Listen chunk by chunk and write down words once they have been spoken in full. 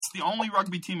the only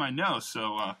rugby team I know,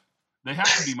 so they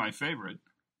have to be my favorite.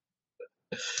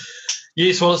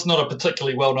 Yes, well, it's not a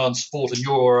particularly well-known sport in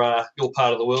your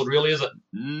part of the world, really, is it?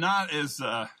 Not as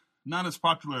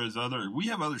popular as other. We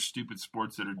have other stupid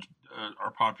sports that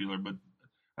are popular, but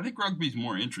I think rugby's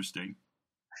more interesting.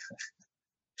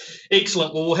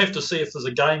 Excellent. Well, we'll have to see if there's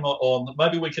a game on.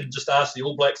 Maybe we can just ask the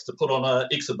All Blacks to put on an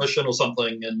exhibition or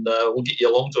something, and we'll get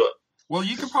you along to it. Well,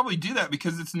 you could probably do that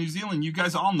because it's New Zealand. You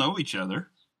guys all know each other.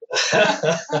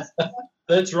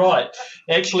 That's right.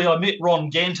 Actually, I met Ron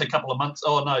Gant about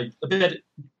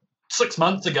 6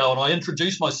 months ago, and I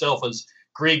introduced myself as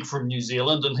Greg from New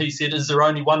Zealand, and he said, "Is there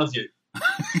only one of you?"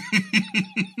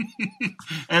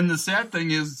 And the sad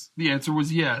thing is, the answer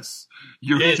was yes.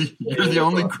 You're the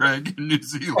only Greg in New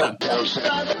Zealand.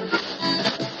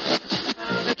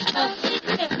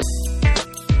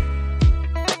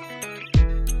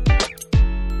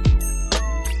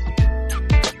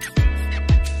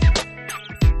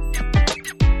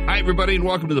 Hi, everybody, and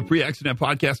welcome to the Pre-Accident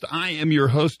Podcast. I am your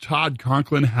host, Todd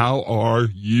Conklin. How are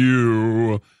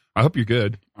you? I hope you're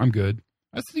good. I'm good.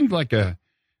 That seemed like that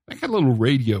got a little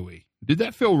radio-y. Did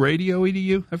that feel radio-y to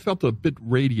you? That felt a bit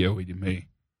radio-y to me.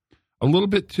 A little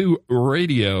bit too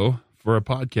radio for a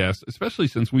podcast, especially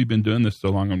since we've been doing this so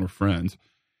long and we're friends.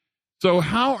 So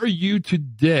how are you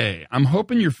today? I'm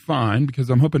hoping you're fine because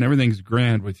I'm hoping everything's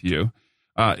grand with you.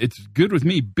 It's good with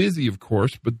me. Busy, of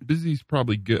course, but busy's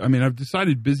probably good. I mean, I've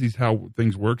decided busy's how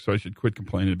things work, so I should quit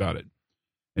complaining about it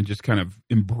and just kind of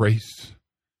embrace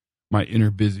my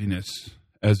inner busyness,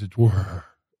 as it were,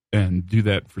 and do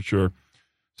that for sure.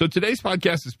 So today's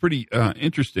podcast is pretty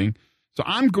interesting. So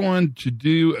I'm going to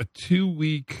do a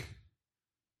 2-week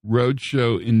road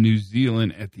show in New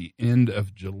Zealand at the end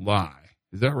of July.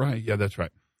 Is that right? Yeah, that's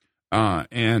right.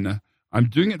 And I'm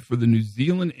doing it for the New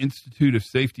Zealand Institute of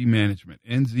Safety Management,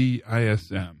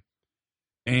 NZISM.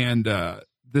 And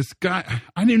this guy,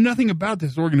 I knew nothing about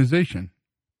this organization.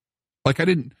 Like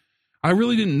I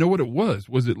really didn't know what it was.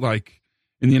 Was it like,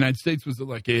 in the United States, was it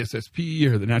like ASSP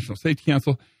or the National Safety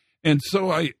Council? And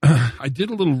so I did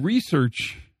a little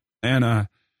research and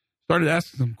started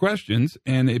asking some questions,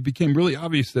 and it became really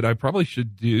obvious that I probably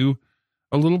should do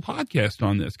a little podcast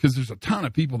on this because there's a ton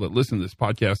of people that listen to this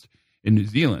podcast in New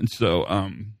Zealand. So,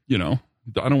 I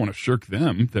don't want to shirk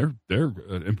them. They're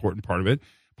an important part of it.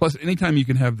 Plus, anytime you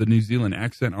can have the New Zealand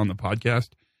accent on the podcast,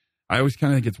 I always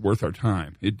kind of think it's worth our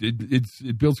time.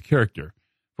 It builds character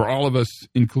for all of us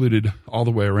included all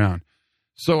the way around.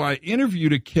 So I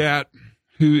interviewed a cat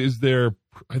who is their,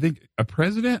 I think, a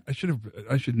president. I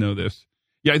should know this.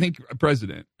 Yeah, I think a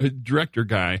president, a director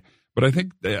guy, but I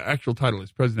think the actual title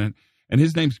is president, and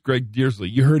his name's Greg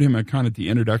Dearsley. You heard him kind of at the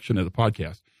introduction of the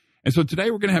podcast. And so today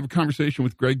we're going to have a conversation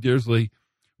with Greg Dearsley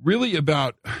really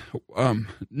about,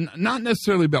 not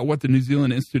necessarily about what the New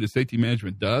Zealand Institute of Safety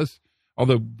Management does,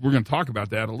 although we're going to talk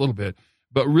about that a little bit,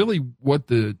 but really what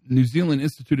the New Zealand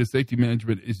Institute of Safety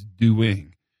Management is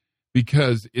doing,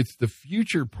 because it's the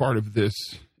future part of this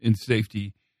in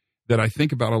safety that I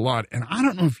think about a lot. And I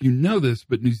don't know if you know this,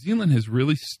 but New Zealand has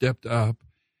really stepped up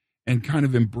and kind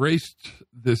of embraced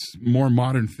this more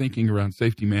modern thinking around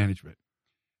safety management.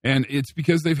 And it's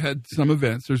because they've had some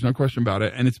events, there's no question about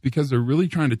it, and it's because they're really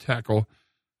trying to tackle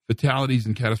fatalities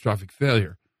and catastrophic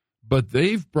failure. But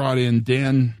they've brought in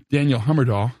Daniel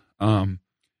Hummerdahl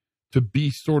to be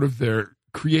sort of their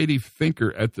creative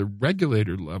thinker at the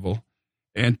regulator level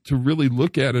and to really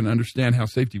look at and understand how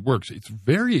safety works. It's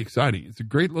very exciting. It's a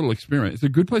great little experiment. It's a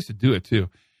good place to do it, too.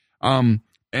 And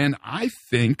I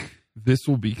think this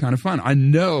will be kind of fun. I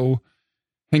know,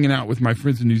 hanging out with my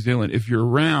friends in New Zealand, if you're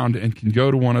around and can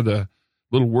go to one of the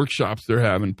little workshops they're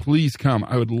having, please come.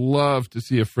 I would love to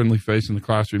see a friendly face in the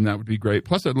classroom. That would be great.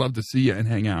 Plus, I'd love to see you and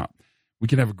hang out. We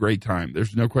can have a great time.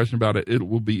 There's no question about it. It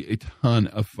will be a ton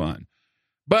of fun.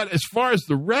 But as far as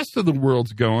the rest of the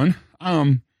world's going,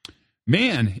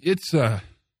 man, it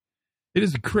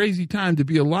is a crazy time to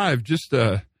be alive. Just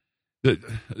the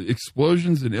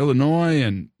explosions in Illinois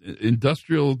and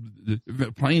industrial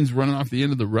planes running off the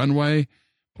end of the runway,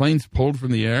 planes pulled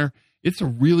from the air. It's a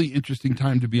really interesting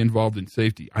time to be involved in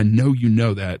safety. I know you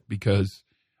know that because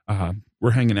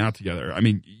we're hanging out together. I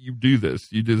mean, you do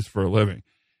this for a living.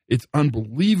 It's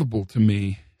unbelievable to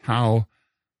me how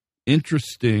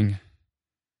interesting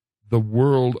the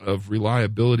world of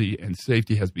reliability and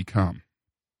safety has become.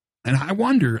 And I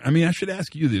wonder, I should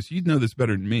ask you this. You'd know this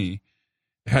better than me.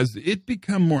 Has it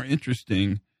become more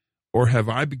interesting, or have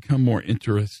I become more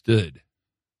interested?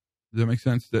 Does that make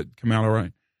sense? That come out all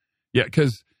right? Yeah,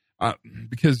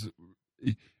 because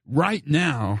right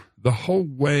now, the whole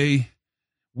way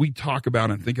we talk about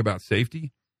and think about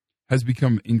safety has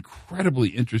become incredibly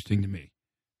interesting to me.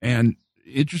 and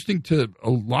interesting to a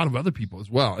lot of other people as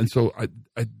well. And so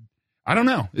I don't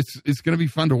know. It's going to be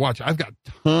fun to watch. I've got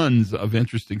tons of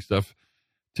interesting stuff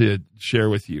to share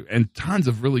with you and tons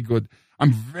of really good.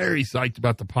 I'm very psyched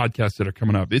about the podcasts that are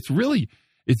coming up. It's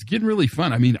getting really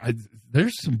fun. I mean,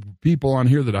 there's some people on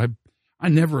here that I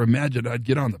never imagined I'd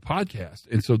get on the podcast.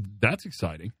 And so that's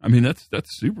exciting. I mean, that's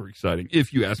super exciting.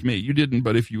 If you ask me, you didn't,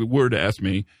 but if you were to ask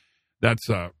me, that's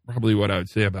probably what I would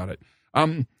say about it.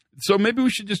 So maybe we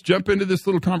should just jump into this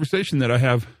little conversation that I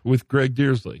have with Greg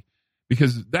Dearsley,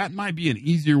 because that might be an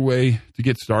easier way to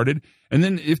get started. And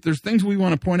then if there's things we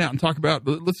want to point out and talk about,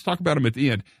 let's talk about them at the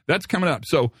end. That's coming up.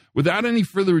 So without any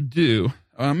further ado,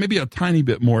 maybe a tiny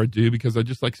bit more ado, because I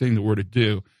just like saying the word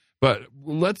ado, but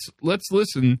let's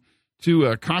listen to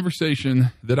a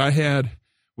conversation that I had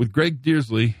with Greg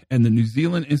Dearsley and the New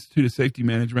Zealand Institute of Safety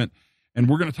Management. And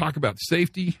we're going to talk about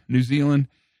safety, New Zealand,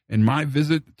 and my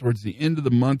visit towards the end of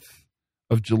the month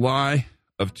of July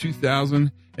of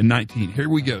 2019. Here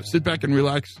we go. Sit back and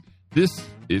relax. This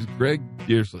is Greg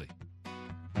Dearsley.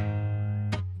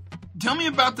 Tell me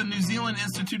about the New Zealand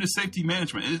Institute of Safety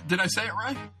Management. Did I say it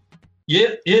right?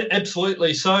 Yeah,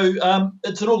 absolutely. So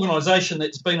it's an organisation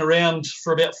that's been around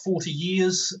for about 40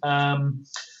 years, and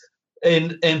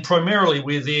primarily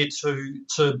we're there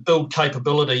to build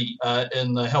capability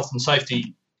in the health and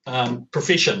safety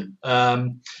profession.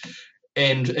 And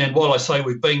while I say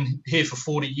we've been here for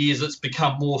 40 years, it's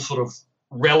become more sort of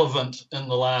relevant in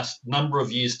the last number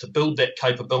of years to build that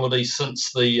capability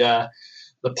since the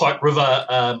Pike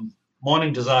River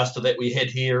mining disaster that we had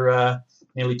here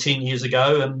nearly 10 years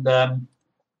ago. And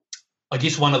I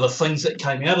guess one of the things that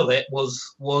came out of that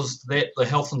was that the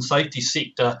health and safety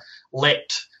sector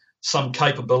lacked some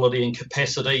capability and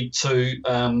capacity to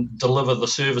deliver the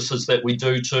services that we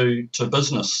do to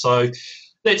business. So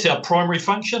that's our primary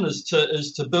function, is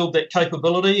to build that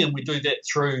capability, and we do that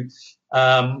through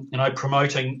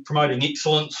promoting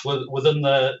excellence within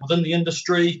the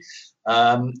industry.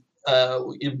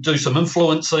 Do some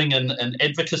influencing and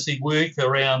advocacy work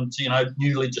around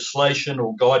new legislation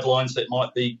or guidelines that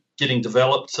might be getting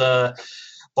developed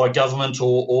by government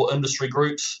or industry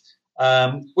groups.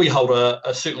 We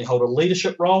certainly hold a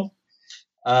leadership role,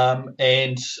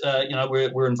 and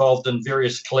we're involved in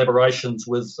various collaborations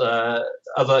with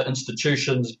other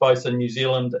institutions, both in New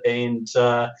Zealand and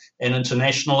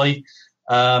internationally.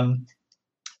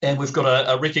 And we've got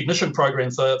a recognition program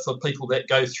for people that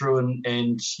go through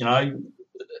and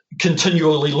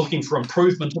continually looking for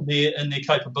improvement in their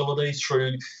capabilities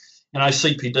through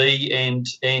CPD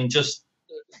and just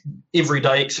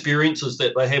everyday experiences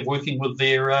that they have working with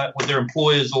their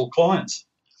employers or clients.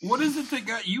 What is it that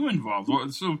got you involved?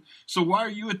 So why are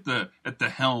you at the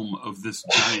helm of this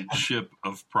giant ship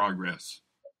of progress?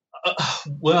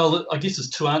 Well, I guess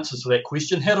there's two answers to that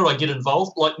question. How did I get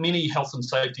involved? Like many health and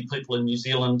safety people in New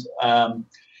Zealand,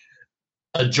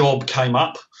 a job came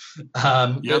up.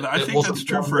 I think that's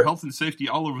true for health and safety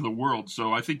all over the world.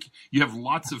 So I think you have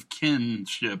lots of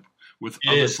kinship with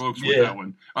other folks with that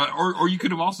one. Or you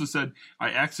could have also said, I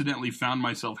accidentally found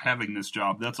myself having this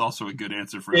job. That's also a good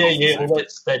answer for health and safety. Well,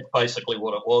 that's basically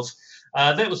what it was.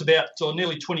 That was about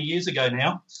nearly 20 years ago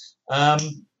now.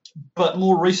 But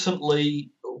more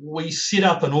recently, we set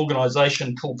up an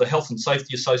organisation called the Health and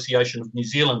Safety Association of New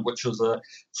Zealand, which was a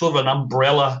sort of an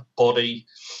umbrella body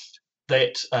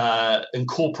that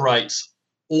incorporates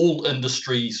all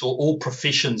industries or all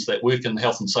professions that work in the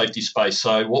health and safety space.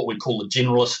 So what we call a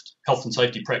generalist health and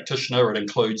safety practitioner. It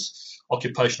includes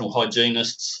occupational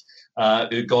hygienists,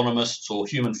 ergonomists or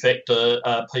human factor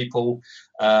people,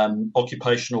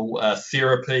 occupational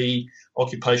therapy,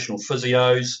 occupational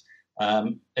physios.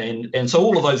 And so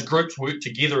all of those groups work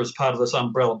together as part of this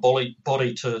umbrella body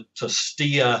to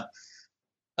steer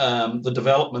the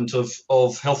development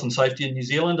of health and safety in New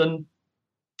Zealand. And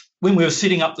when we were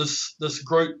setting up this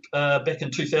group back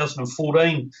in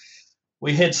 2014,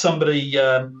 we had somebody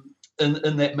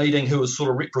in that meeting who was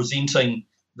sort of representing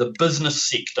the business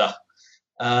sector,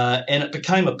 and it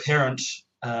became apparent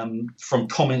from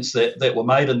comments that were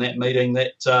made in that meeting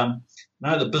that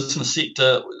the business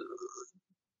sector,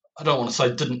 I don't want to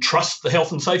say didn't trust the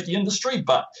health and safety industry,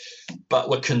 but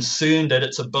were concerned at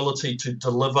its ability to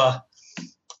deliver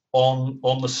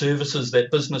on the services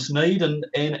that business need, and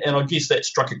I guess that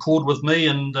struck a chord with me,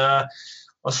 and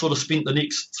I sort of spent the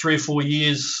next 3 or 4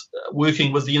 years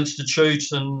working with the institute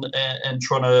and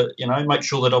trying to make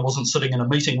sure that I wasn't sitting in a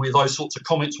meeting where those sorts of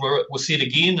comments were said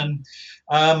again,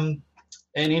 and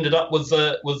ended up with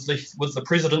the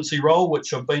presidency role,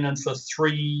 which I've been in for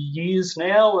 3 years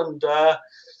now, and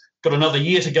got another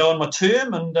year to go on my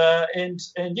term, and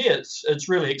it's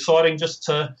really exciting just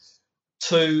to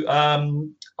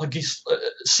I guess,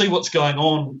 see what's going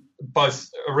on both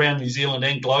around New Zealand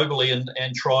and globally,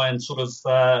 and try and sort of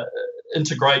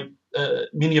integrate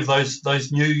many of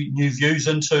those new views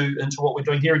into what we're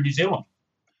doing here in New Zealand.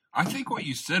 I think what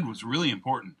you said was really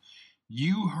important.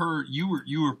 You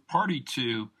were party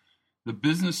to the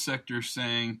business sector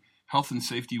saying health and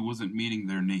safety wasn't meeting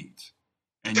their needs.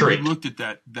 And Correct. You looked at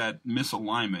that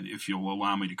misalignment, if you'll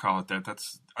allow me to call it that.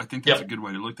 I think that's a good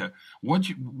way to look at it. What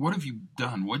have you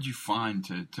done? What did you find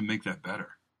to make that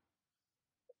better?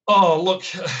 Oh, look,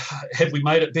 have we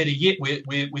made it better yet?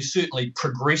 We're certainly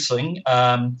progressing.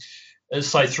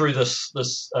 Say through this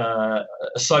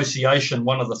association,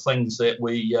 one of the things that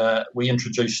we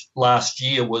introduced last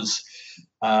year was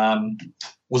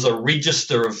a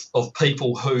register of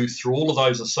people who, through all of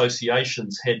those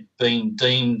associations, had been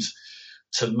deemed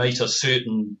to meet a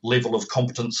certain level of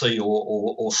competency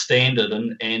or standard.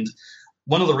 And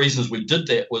one of the reasons we did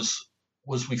that was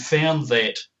we found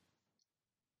that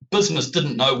business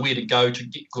didn't know where to go to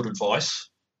get good advice.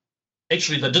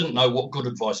 Actually, they didn't know what good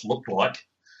advice looked like.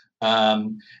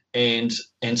 And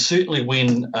certainly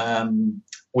when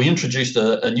we introduced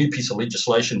a new piece of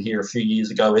legislation here a few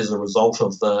years ago as a result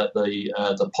of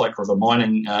the Pike River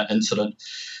mining incident,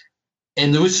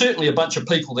 and there was certainly a bunch of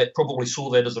people that probably saw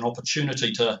that as an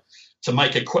opportunity to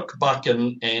make a quick buck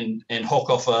and hock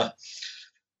off a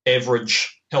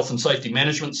average health and safety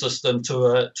management system to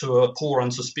a poor,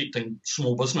 unsuspecting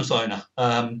small business owner.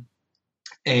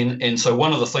 And so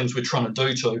one of the things we're trying to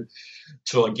do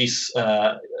to I guess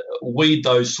weed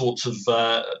those sorts of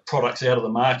products out of the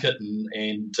market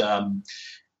and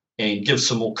give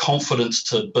some more confidence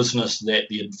to business that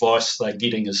the advice they're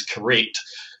getting is correct,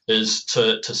 is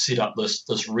to set up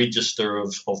this register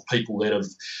of people that have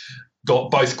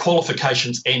got both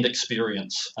qualifications and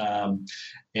experience. And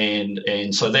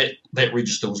so that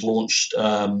register was launched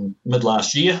mid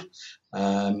last year.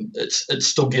 It's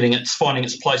still finding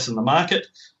its place in the market,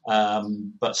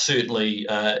 but certainly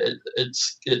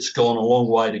it's gone a long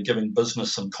way to giving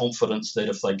business some confidence that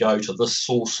if they go to this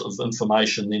source of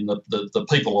information, then the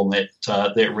people on that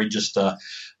register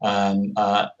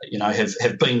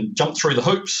have been jumped through the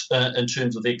hoops in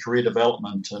terms of their career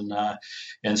development,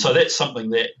 and so that's something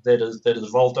that has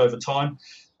evolved over time.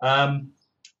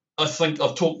 I think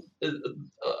I've talked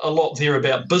a lot there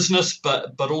about business,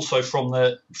 but also from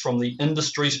the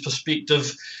industry's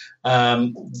perspective,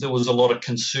 there was a lot of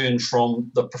concern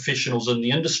from the professionals in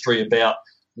the industry about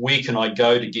where can I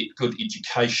go to get good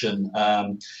education.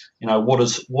 What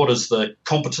does the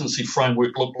competency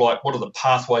framework look like? What are the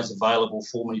pathways available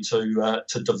for me to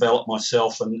develop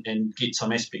myself and get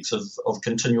some aspects of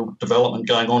continual development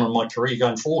going on in my career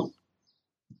going forward?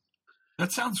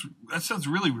 That sounds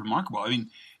really remarkable. I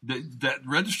mean, that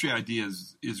registry idea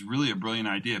is really a brilliant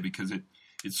idea because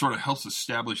it sort of helps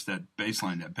establish that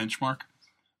baseline, that benchmark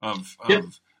of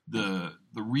the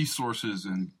resources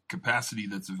and capacity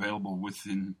that's available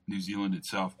within New Zealand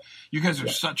itself. You guys are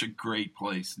such a great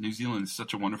place. New Zealand is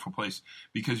such a wonderful place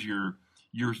because you're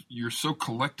so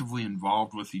collectively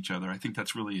involved with each other. I think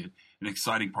that's really an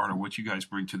exciting part of what you guys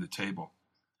bring to the table.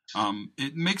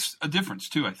 It makes a difference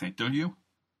too, I think, don't you?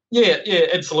 Yeah,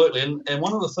 absolutely. And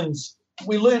one of the things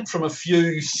we learned from a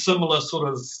few similar sort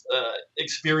of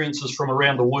experiences from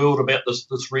around the world about this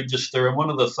register, and one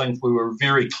of the things we were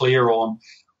very clear on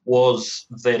was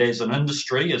that as an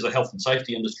industry, as a health and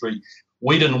safety industry,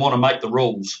 we didn't want to make the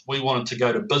rules. We wanted to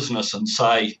go to business and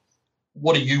say,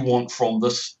 what do you want from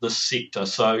this sector?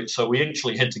 So we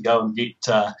actually had to go and get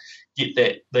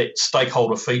that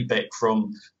stakeholder feedback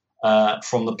from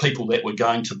the people that were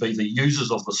going to be the users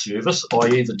of the service,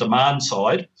 i.e. the demand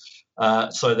side,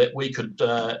 so that we could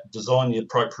design the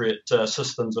appropriate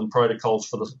systems and protocols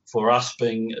for us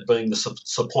being the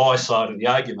supply side of the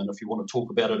argument, if you want to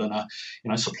talk about it in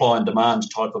a supply and demand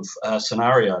type of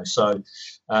scenario. So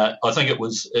I think it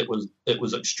was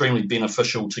extremely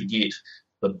beneficial to get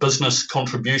the business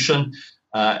contribution,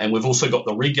 and we've also got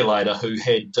the regulator who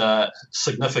had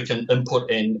significant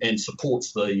input and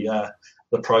supports the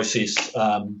process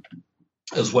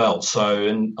as well. So,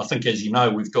 and I think, as you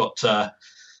know, we've got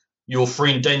your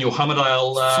friend Daniel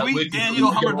Hammerdale. Sweet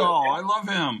Daniel Hammerdale, I love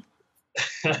him.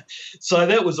 So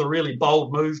that was a really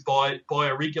bold move by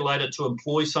a regulator to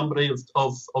employ somebody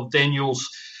of Daniel's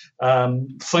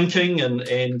thinking and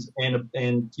the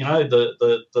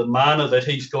mana that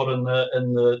he's got in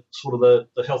the sort of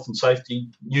the health and safety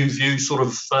new view sort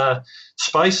of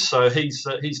space. So he's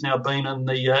now been in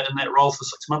that role for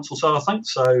 6 months or so, I think.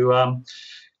 So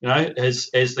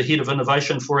as the head of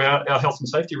innovation for our health and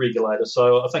safety regulator.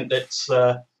 So I think that's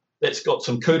got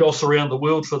some kudos around the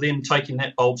world for them taking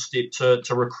that bold step to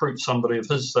recruit somebody of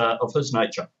his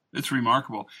nature. It's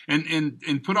remarkable.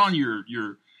 And put on your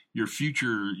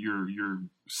future, your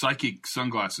psychic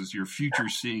sunglasses, your future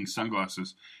seeing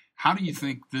sunglasses. How do you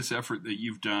think this effort that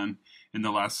you've done in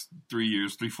the last 4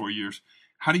 years,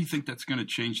 how do you think that's going to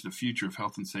change the future of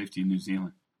health and safety in New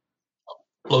Zealand?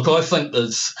 Look, I think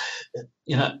there's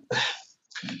a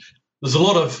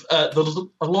lot of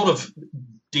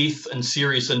death and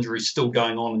serious injuries still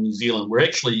going on in New Zealand. We're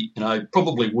actually,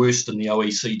 probably worse than the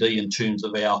OECD in terms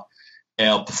of our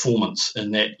performance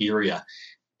in that area.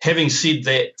 Having said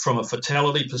that, from a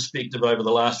fatality perspective over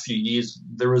the last few years,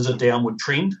 there is a downward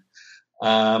trend.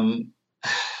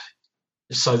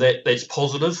 So that's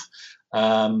positive.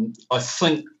 I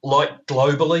think, like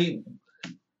globally,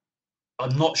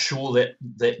 I'm not sure that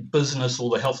business or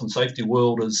the health and safety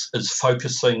world is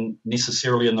focusing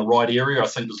necessarily in the right area. I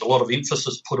think there's a lot of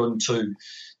emphasis put into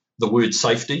the word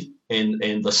safety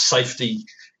and the safety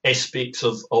aspects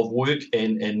of work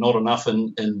and not enough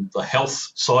in the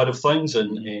health side of things.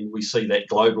 And we see that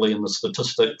globally in the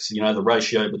statistics. The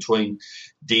ratio between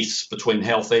deaths between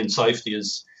health and safety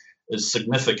is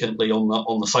significantly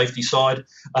on the safety side.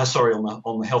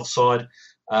 On the health side.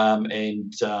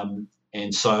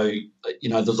 And so,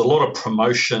 there's a lot of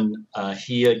promotion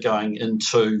here going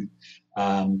into,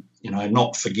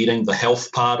 not forgetting the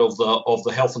health part of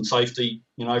the health and safety,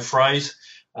 phrase.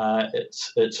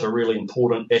 It's a really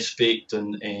important aspect,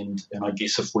 and I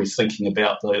guess if we're thinking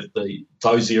about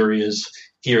those areas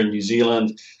here in New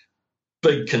Zealand,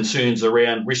 big concerns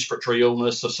around respiratory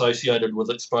illness associated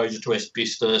with exposure to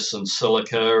asbestos and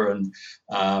silica,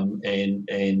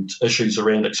 and issues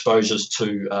around exposures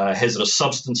to hazardous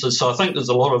substances. So I think there's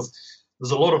a lot of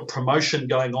promotion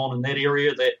going on in that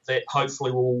area that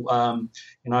hopefully will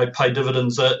pay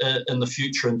dividends in the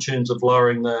future in terms of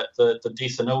lowering the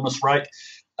death and illness rate.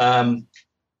 I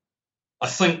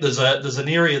think there's an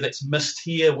area that's missed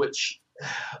here, which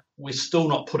we're still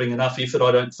not putting enough effort,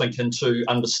 I don't think, into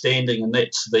understanding, and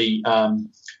that's the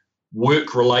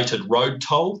work-related road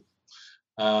toll.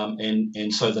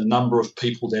 And so the number of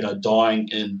people that are dying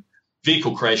in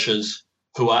vehicle crashes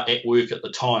who are at work at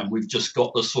the time. We've just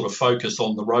got this sort of focus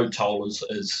on the road toll as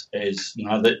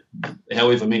that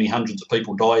however many hundreds of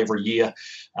people die every year.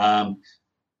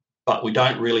 But we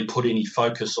don't really put any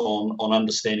focus on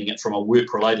understanding it from a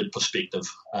work-related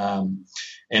perspective. And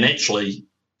actually,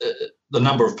 the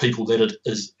number of people that it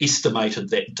is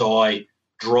estimated that die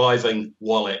driving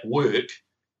while at work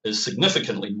is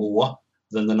significantly more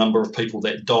than the number of people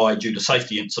that die due to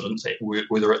safety incidents at work,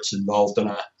 whether it's involved in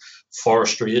a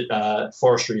forestry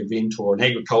event or an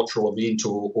agricultural event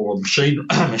or a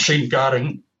machine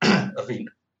guarding event.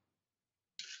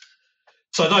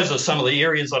 So those are some of the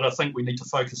areas that I think we need to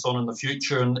focus on in the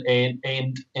future, and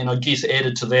I guess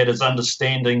added to that is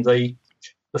understanding the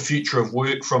future of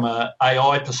work from a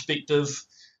AI perspective,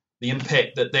 the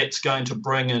impact that's going to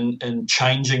bring in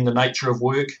changing the nature of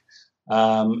work,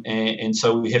 and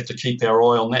so we have to keep our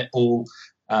eye on that ball.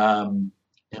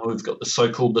 We've got the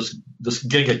so-called this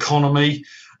gig economy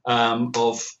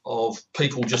of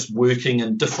people just working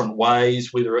in different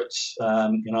ways, whether it's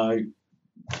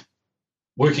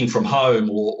working from home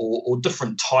or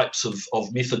different types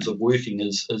of methods of working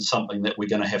is something that we're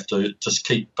going to have to just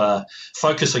keep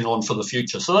focusing on for the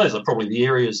future. So those are probably the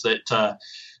areas that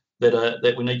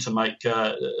we need to make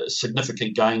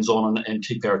significant gains on and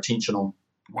keep our attention on.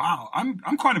 Wow,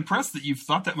 I'm quite impressed that you've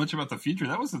thought that much about the future.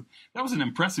 That was an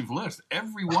impressive list.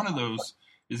 Every one of those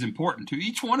is important too.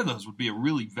 Each one of those would be a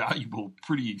really valuable,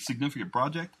 pretty significant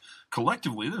project.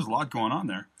 Collectively, there's a lot going on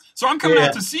there. So I'm coming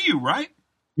out to see you, right?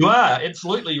 You are,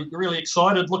 absolutely. Really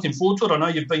excited, looking forward to it. I know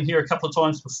you've been here a couple of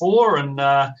times before,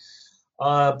 but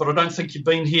I don't think you've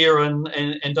been here and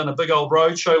done a big old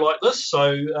road show like this.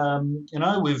 So,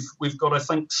 we've got, I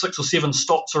think, 6 or 7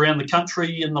 stops around the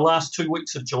country in the last 2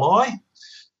 weeks of July.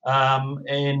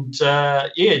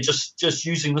 Just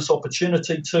using this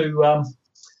opportunity to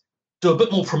do a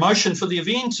bit more promotion for the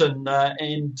event, and I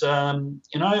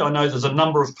know there's a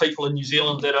number of people in New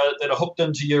Zealand that are hooked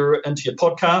into your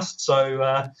podcast,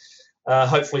 so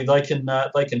hopefully they can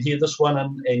hear this one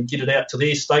and get it out to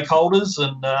their stakeholders,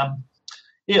 and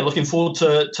looking forward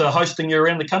to hosting you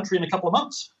around the country in a couple of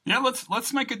months. Yeah,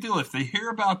 let's make a deal. If they hear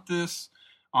about this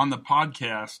on the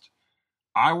podcast,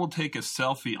 I will take a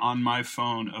selfie on my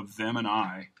phone of them and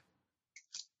I,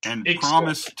 and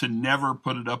promise to never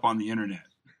put it up on the internet.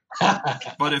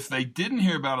 But if they didn't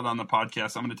hear about it on the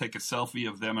podcast, I'm going to take a selfie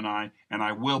of them and I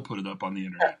will put it up on the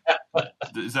internet.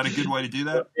 Is that a good way to do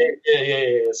that?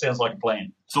 Yeah. Sounds like a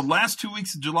plan. So last 2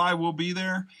 weeks of July we'll be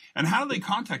there. And how do they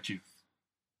contact you?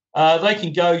 They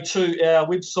can go to our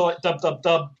website,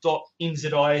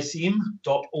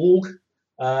 www.nzism.org.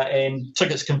 and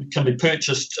tickets can be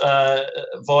purchased via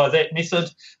that method.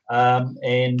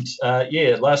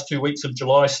 Last 2 weeks of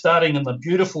July, starting in the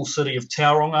beautiful city of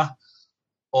Tauranga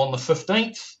on the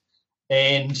 15th,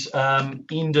 and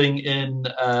ending in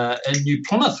New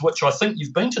Plymouth, which I think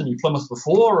you've been to New Plymouth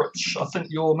before, which I think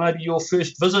maybe your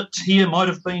first visit here might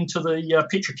have been to the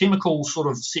petrochemical sort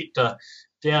of sector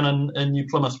down in New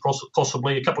Plymouth,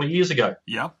 possibly a couple of years ago.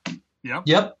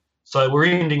 Yep. So we're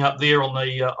ending up there on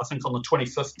the, I think on the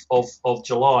 25th of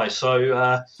July.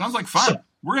 So sounds like fun.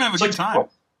 We're gonna have a good time.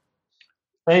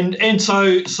 And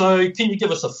so can you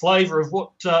give us a flavour of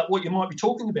what you might be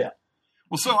talking about?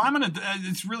 Well, so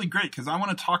it's really great because I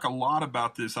want to talk a lot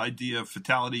about this idea of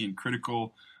fatality and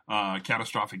critical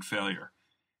catastrophic failure.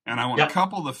 And I want to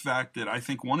couple the fact that I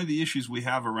think one of the issues we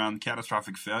have around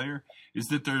catastrophic failure is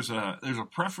that there's a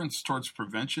preference towards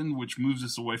prevention, which moves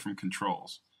us away from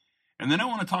controls. And then I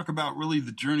want to talk about really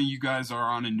the journey you guys are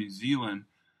on in New Zealand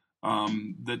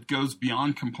that goes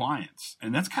beyond compliance.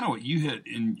 And that's kind of what you hit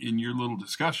in your little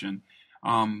discussion.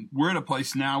 We're at a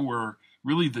place now where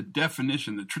really the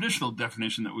traditional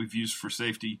definition that we've used for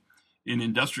safety in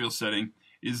industrial setting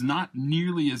is not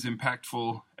nearly as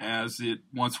impactful as it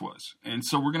once was. And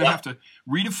so we're going to have to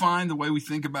redefine the way we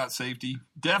think about safety,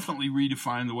 definitely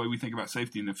redefine the way we think about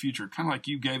safety in the future, kind of like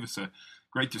you gave us a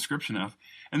great description of,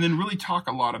 and then really talk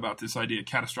a lot about this idea of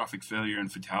catastrophic failure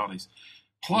and fatalities.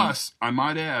 Plus, I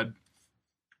might add,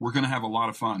 we're going to have a lot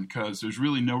of fun because there's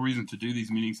really no reason to do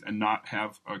these meetings and not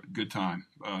have a good time.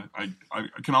 I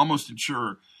can almost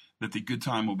ensure that the good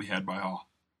time will be had by all.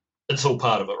 It's all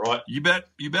part of it, right? You bet.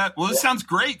 Well, this sounds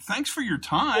great. Thanks for your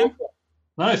time.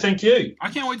 No, thank you.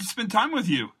 I can't wait to spend time with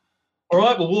you. All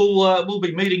right. Well, we'll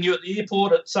be meeting you at the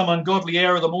airport at some ungodly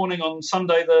hour of the morning on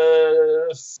Sunday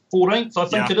the 14th, I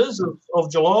think it is,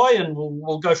 of July, and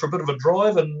we'll go for a bit of a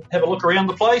drive and have a look around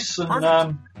the place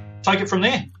and take it from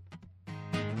there.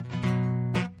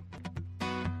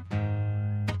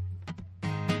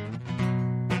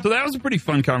 So that was a pretty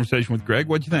fun conversation with Greg.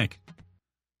 What'd you think?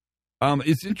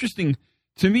 It's interesting.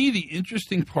 To me, the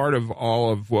interesting part of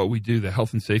all of what we do, the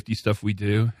health and safety stuff we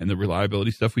do and the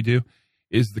reliability stuff we do,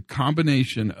 is the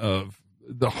combination of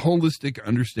the holistic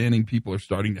understanding people are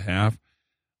starting to have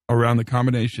around the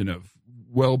combination of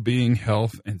well-being,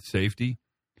 health, and safety.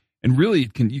 And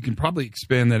really, you can probably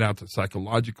expand that out to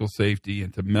psychological safety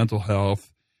and to mental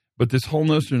health. But this whole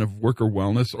notion of worker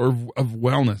wellness or of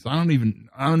wellness, I don't even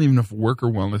know if worker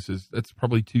wellness that's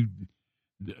probably too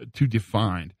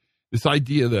defined. This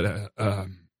idea that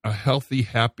a healthy,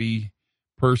 happy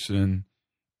person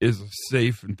is a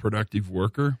safe and productive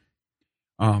worker,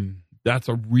 that's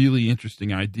a really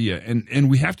interesting idea. And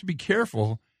we have to be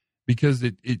careful because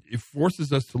it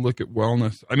forces us to look at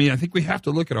wellness. I mean, I think we have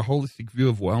to look at a holistic view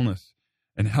of wellness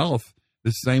and health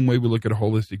the same way we look at a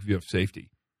holistic view of safety.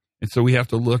 And so we have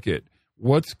to look at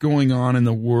what's going on in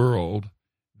the world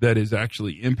that is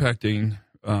actually impacting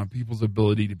people's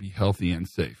ability to be healthy and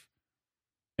safe.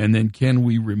 And then can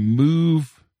we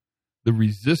remove the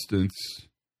resistance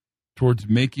towards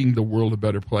making the world a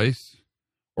better place?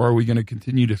 Or are we going to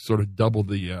continue to sort of double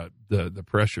the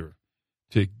pressure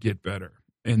to get better?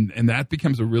 And that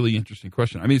becomes a really interesting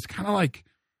question. I mean, it's kind of like,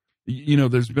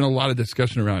 there's been a lot of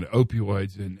discussion around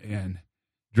opioids and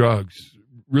drugs,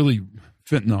 really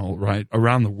fentanyl, right,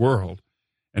 around the world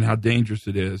and how dangerous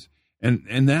it is.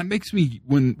 And that makes me,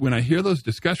 when I hear those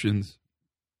discussions,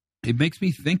 it makes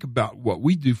me think about what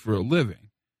we do for a living.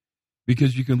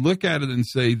 Because you can look at it and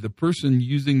say the person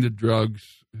using the drugs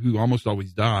who almost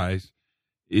always dies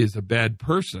is a bad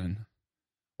person.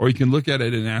 Or you can look at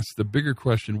it and ask the bigger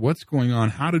question, what's going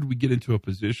on? How did we get into a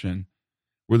position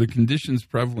where the conditions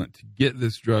prevalent to get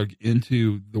this drug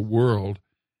into the world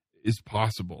is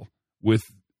possible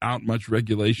without much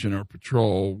regulation or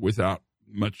patrol, without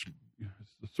much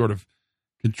sort of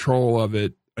control of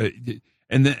it?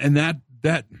 And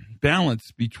that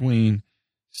balance between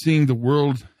seeing the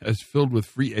world as filled with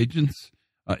free agents,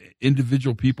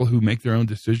 individual people who make their own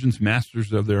decisions,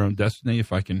 masters of their own destiny,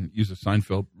 if I can use a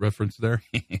Seinfeld reference there,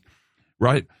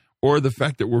 right? Or the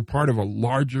fact that we're part of a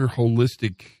larger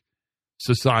holistic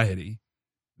society,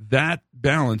 that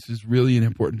balance is really an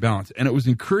important balance. And it was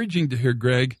encouraging to hear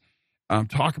Greg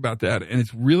talk about that. And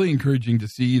it's really encouraging to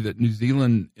see that New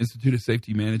Zealand Institute of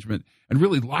Safety Management and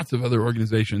really lots of other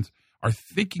organizations are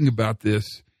thinking about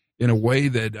this in a way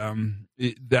that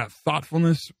that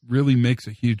thoughtfulness really makes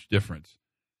a huge difference.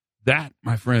 That,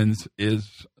 my friends,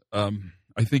 is,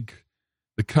 I think,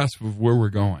 the cusp of where we're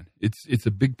going. It's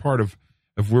a big part of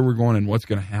where we're going and what's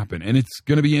going to happen. And it's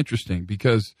going to be interesting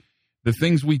because the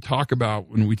things we talk about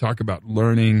when we talk about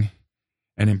learning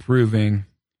and improving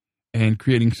and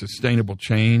creating sustainable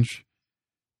change,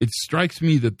 it strikes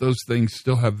me that those things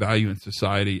still have value in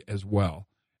society as well.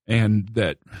 And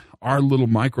that our little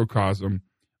microcosm,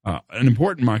 an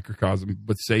important microcosm,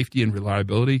 but safety and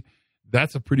reliability,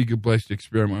 that's a pretty good place to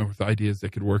experiment with ideas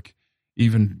that could work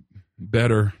even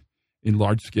better in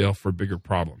large scale for bigger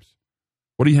problems.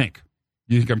 What do you think?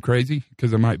 You think I'm crazy?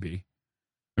 Because I might be.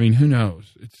 I mean, who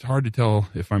knows? It's hard to tell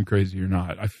if I'm crazy or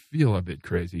not. I feel a bit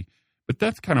crazy, but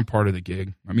that's kind of part of the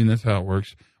gig. I mean, that's how it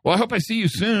works. Well, I hope I see you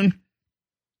soon.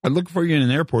 I look for you in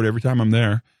an airport every time I'm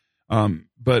there.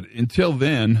 But until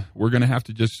then, we're going to have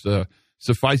to just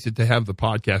suffice it to have the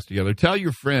podcast together. Tell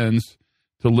your friends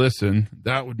to listen.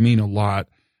 That would mean a lot.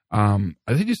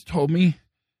 They just told me,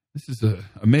 this is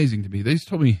amazing to me. They just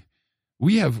told me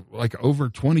we have like over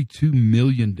 22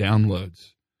 million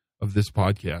downloads of this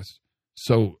podcast.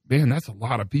 So, man, that's a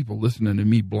lot of people listening to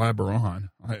me blabber on.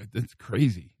 That's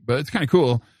crazy, but it's kind of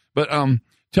cool. But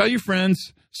tell your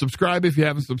friends, subscribe if you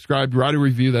haven't subscribed, write a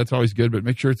review. That's always good, but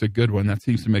make sure it's a good one. That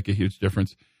seems to make a huge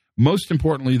difference. Most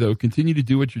importantly, though, continue to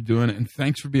do what you're doing, and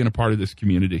thanks for being a part of this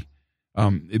community.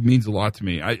 It means a lot to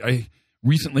me. I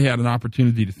recently had an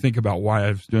opportunity to think about why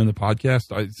I was doing the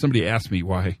podcast. Somebody asked me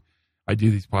why I do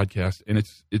these podcasts, and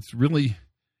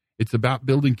it's about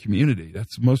building community.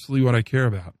 That's mostly what I care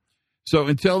about. So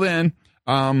until then,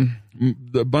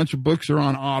 the bunch of books are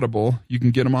on Audible. You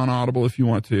can get them on Audible if you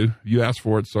want to. You asked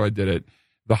for it, so I did it.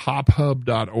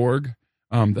 thehophub.org.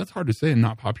 That's hard to say and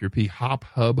not pop your P.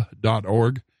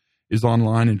 hophub.org is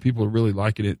online, and people are really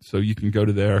liking it. So you can go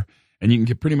to there, and you can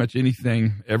get pretty much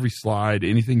anything, every slide,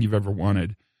 anything you've ever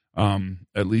wanted,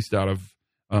 at least out of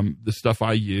the stuff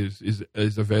I use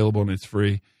is available, and it's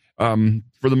free.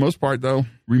 For the most part, though,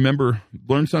 remember,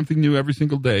 learn something new every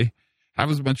single day. Have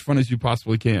as much fun as you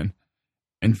possibly can.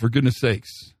 And for goodness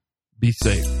sakes, be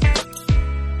safe.